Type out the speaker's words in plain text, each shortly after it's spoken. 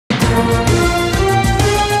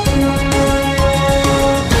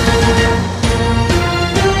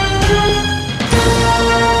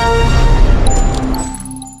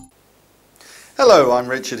Hello, I'm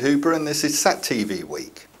Richard Hooper and this is Sat TV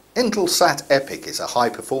Week. Intelsat EPIC is a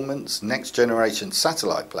high-performance, next-generation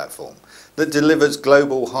satellite platform that delivers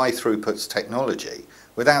global high-throughput technology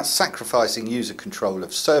without sacrificing user control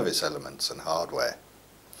of service elements and hardware.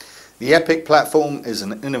 The EPIC platform is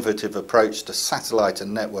an innovative approach to satellite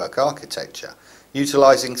and network architecture,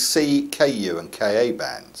 utilising C, Ku and Ka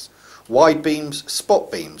bands, wide beams, spot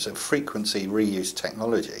beams and frequency reuse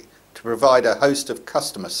technology to provide a host of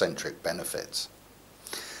customer-centric benefits.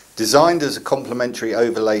 Designed as a complementary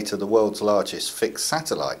overlay to the world's largest fixed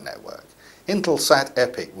satellite network, Intelsat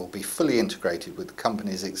EPIC will be fully integrated with the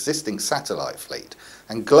company's existing satellite fleet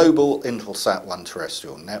and global Intelsat One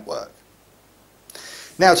terrestrial network.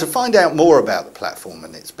 Now, to find out more about the platform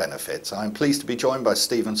and its benefits, I'm pleased to be joined by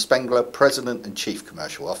Stephen Spengler, President and Chief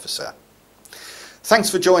Commercial Officer. Thanks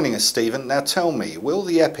for joining us, Stephen. Now tell me, will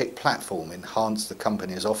the EPIC platform enhance the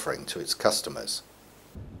company's offering to its customers?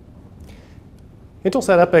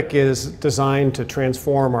 Intelsat EPIC is designed to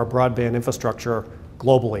transform our broadband infrastructure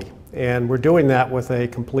globally, and we're doing that with a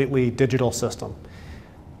completely digital system.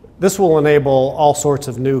 This will enable all sorts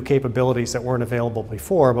of new capabilities that weren't available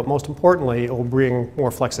before, but most importantly, it will bring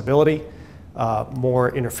more flexibility,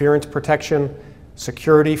 more interference protection,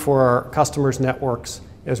 security for our customers' networks,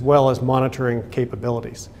 as well as monitoring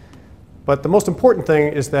capabilities. But the most important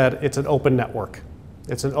thing is that it's an open network.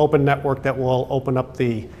 It's an open network that will open up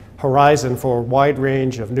the horizon for a wide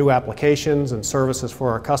range of new applications and services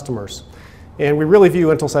for our customers. And we really view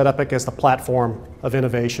Intelsat EPIC as the platform of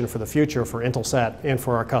innovation for the future for Intelsat and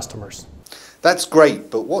for our customers. That's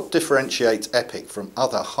great, but what differentiates EPIC from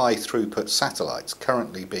other high-throughput satellites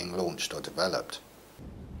currently being launched or developed?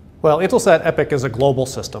 Well, Intelsat EPIC is a global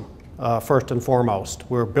system. First and foremost,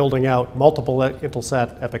 we're building out multiple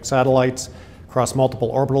Intelsat EPIC satellites across multiple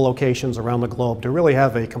orbital locations around the globe to really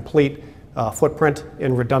have a complete footprint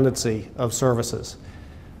and redundancy of services.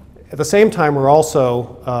 At the same time, we're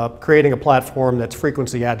also creating a platform that's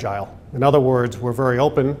frequency agile. In other words, we're very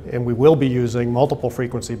open and we will be using multiple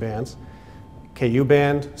frequency bands, Ku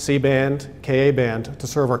band, C band, Ka band, to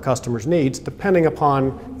serve our customers' needs depending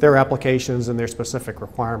upon their applications and their specific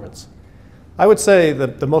requirements. I would say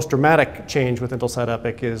that the most dramatic change with Intelsat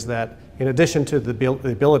EPIC is that in addition to the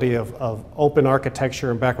ability of open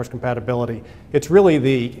architecture and backwards compatibility, it's really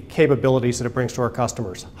the capabilities that it brings to our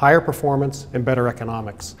customers, higher performance and better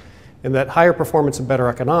economics. And that higher performance and better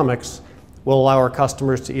economics will allow our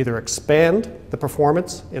customers to either expand the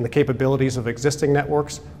performance and the capabilities of existing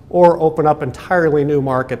networks or open up entirely new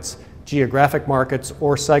markets, geographic markets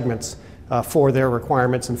or segments for their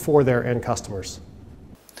requirements and for their end customers.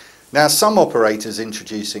 Now, some operators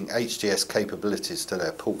introducing HDS capabilities to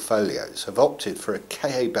their portfolios have opted for a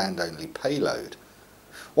Ka band only payload.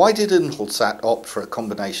 Why did Intelsat opt for a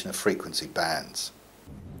combination of frequency bands?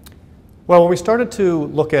 Well, when we started to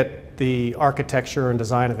look at the architecture and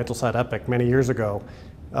design of Intelsat EPIC many years ago,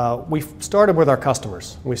 we started with our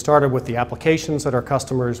customers. We started with the applications that our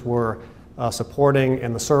customers were supporting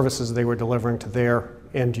and the services they were delivering to their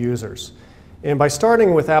end users. And by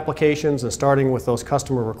starting with applications and starting with those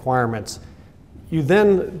customer requirements, you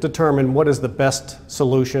then determine what is the best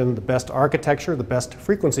solution, the best architecture, the best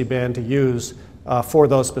frequency band to use for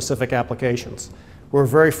those specific applications. We're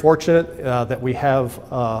very fortunate that we have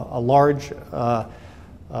a large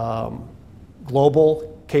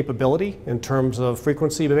global capability in terms of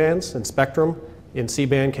frequency bands and spectrum in C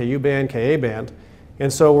band, Ku band, Ka band.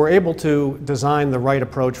 And so we're able to design the right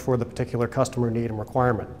approach for the particular customer need and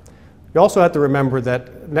requirement. You also have to remember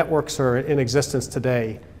that networks are in existence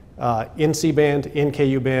today in C band, in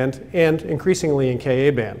Ku band, and increasingly in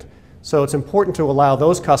Ka band. So it's important to allow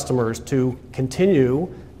those customers to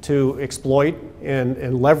continue to exploit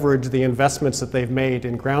and leverage the investments that they've made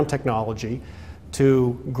in ground technology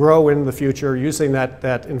to grow in the future using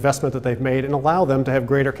that investment that they've made and allow them to have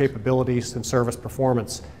greater capabilities and service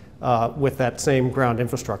performance with that same ground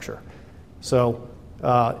infrastructure. So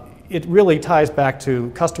it really ties back to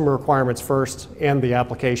customer requirements first and the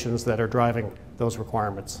applications that are driving those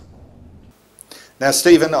requirements. Now,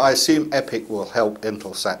 Stephen, I assume EPIC will help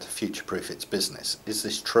Intelsat to future-proof its business. Is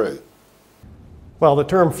this true? Well, the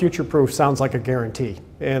term future-proof sounds like a guarantee,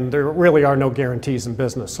 and there really are no guarantees in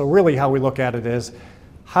business. So really how we look at it is,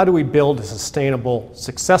 how do we build a sustainable,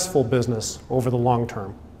 successful business over the long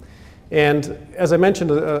term? And as I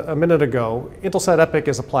mentioned a minute ago, Intelsat EPIC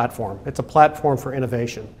is a platform. It's a platform for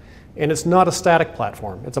innovation. And it's not a static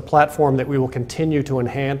platform. It's a platform that we will continue to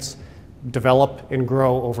enhance, develop, and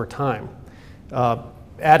grow over time.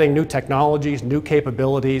 Adding new technologies, new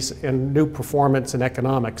capabilities, and new performance and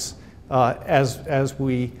economics as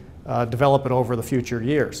we develop it over the future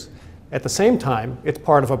years. At the same time, it's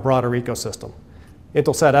part of a broader ecosystem.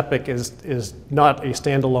 Intelsat Epic is not a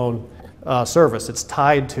standalone service. It's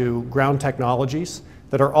tied to ground technologies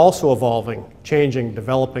that are also evolving, changing,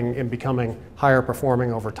 developing, and becoming higher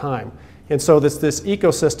performing over time. And so this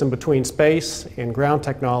ecosystem between space and ground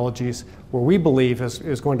technologies, where we believe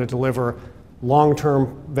is going to deliver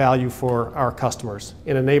long-term value for our customers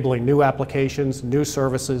in enabling new applications, new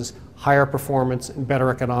services, higher performance, and better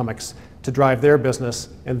economics to drive their business,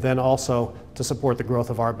 and then also to support the growth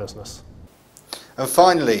of our business. And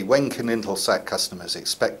finally, when can Intelsat customers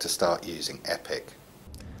expect to start using Epic?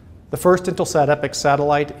 The first Intelsat Epic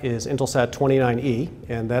satellite is Intelsat 29E,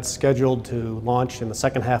 and that's scheduled to launch in the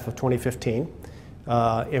second half of 2015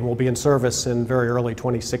 and will be in service in very early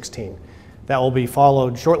 2016. That will be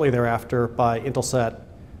followed shortly thereafter by Intelsat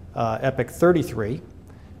Epic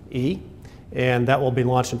 33E, and that will be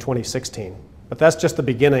launched in 2016. But that's just the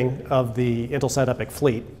beginning of the Intelsat Epic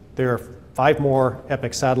fleet. There are 5 more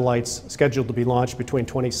Epic satellites scheduled to be launched between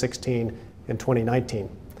 2016 and 2019.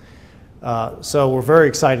 So we're very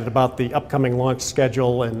excited about the upcoming launch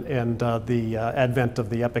schedule and the advent of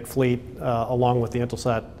the Epic fleet along with the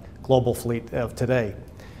Intelsat global fleet of today.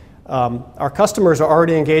 Our customers are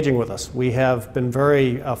already engaging with us. We have been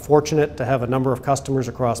very fortunate to have a number of customers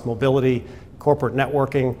across mobility, corporate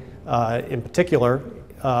networking in particular,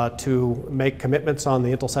 to make commitments on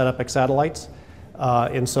the Intelsat Epic satellites.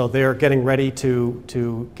 And so they're getting ready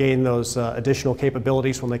to gain those additional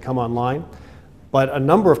capabilities when they come online. But a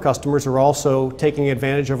number of customers are also taking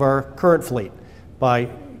advantage of our current fleet by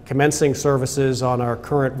commencing services on our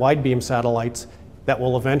current wide-beam satellites that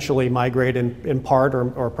will eventually migrate in part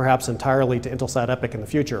or perhaps entirely to Intelsat Epic in the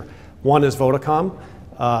future. One is Vodacom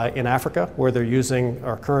in Africa, where they're using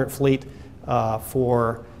our current fleet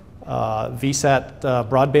for VSAT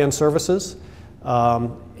broadband services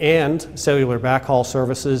and cellular backhaul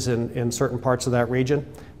services in certain parts of that region.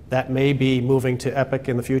 That may be moving to Epic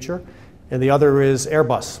in the future. And the other is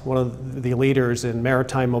Airbus, one of the leaders in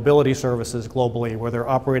maritime mobility services globally, where they're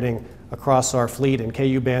operating across our fleet in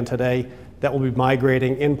KU band today. That will be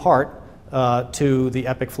migrating in part to the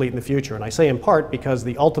Epic fleet in the future. And I say in part because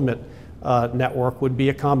the ultimate network would be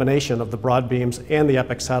a combination of the broad beams and the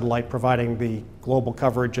Epic satellite, providing the global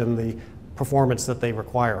coverage and the performance that they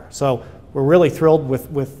require. So we're really thrilled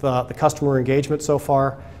with the customer engagement so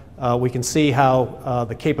far. We can see how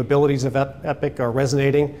the capabilities of Epic are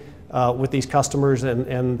resonating with these customers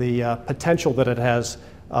and the potential that it has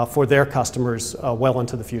for their customers well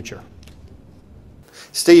into the future.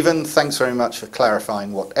 Stephen, thanks very much for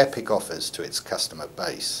clarifying what Epic offers to its customer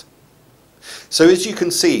base. So as you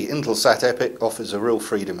can see, Intelsat Epic offers a real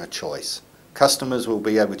freedom of choice. Customers will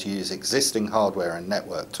be able to use existing hardware and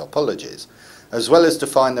network topologies, as well as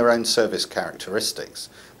define their own service characteristics,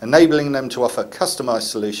 enabling them to offer customized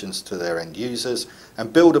solutions to their end users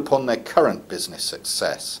and build upon their current business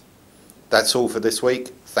success. That's all for this week.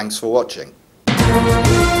 Thanks for watching.